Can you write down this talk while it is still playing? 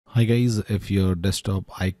Hi guys, if your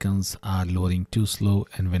desktop icons are loading too slow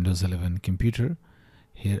in Windows 11 computer,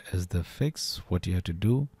 here is the fix. What you have to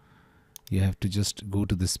do, you have to just go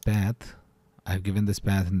to this path. I've given this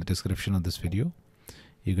path in the description of this video.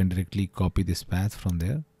 You can directly copy this path from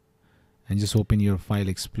there and just open your file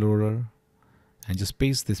explorer and just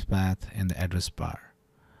paste this path in the address bar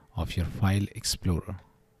of your file explorer.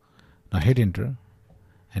 Now hit enter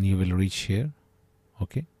and you will reach here.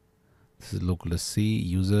 Okay. This is local C,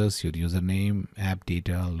 users, your username,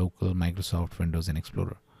 AppData, local, Microsoft, Windows, and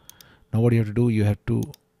Explorer. Now what you have to do, you have to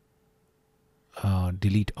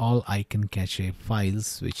delete all icon cache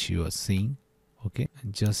files which you are seeing. Okay,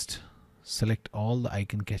 just select all the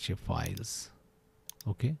icon cache files.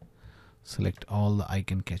 Okay, select all the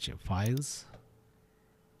icon cache files,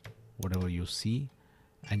 whatever you see,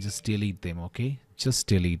 and just delete them. Okay, just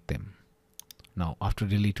delete them. Now after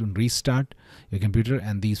deleting, restart your computer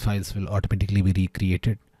and these files will automatically be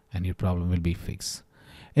recreated and your problem will be fixed.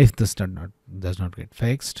 If this does not get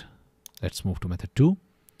fixed, let's move to method 2,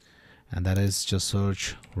 and that is just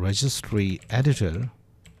search registry editor.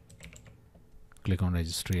 Click on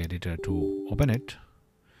registry editor to open it.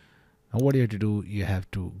 Now what you have to do, you have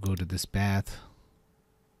to go to this path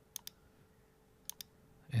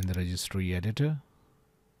in the registry editor,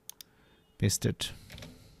 paste it.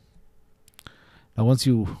 Now once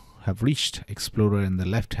you have reached Explorer in the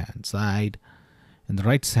left hand side, in the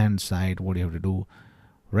right hand side, what you have to do,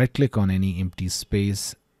 right click on any empty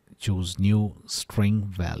space, choose new string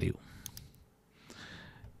value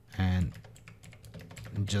and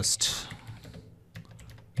just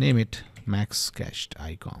name it max cached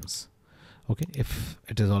icons. Okay, if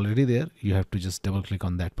it is already there, you have to just double click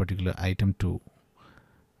on that particular item to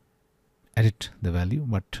edit the value,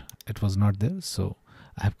 but it was not there, so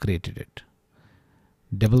I have created it.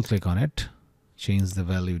 Double click on it, change the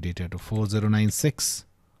value data to 4096,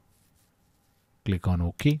 click on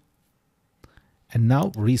OK, and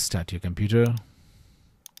now restart your computer,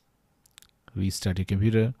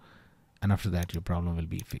 and after that your problem will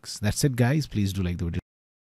be fixed. That's it guys, please do like the video.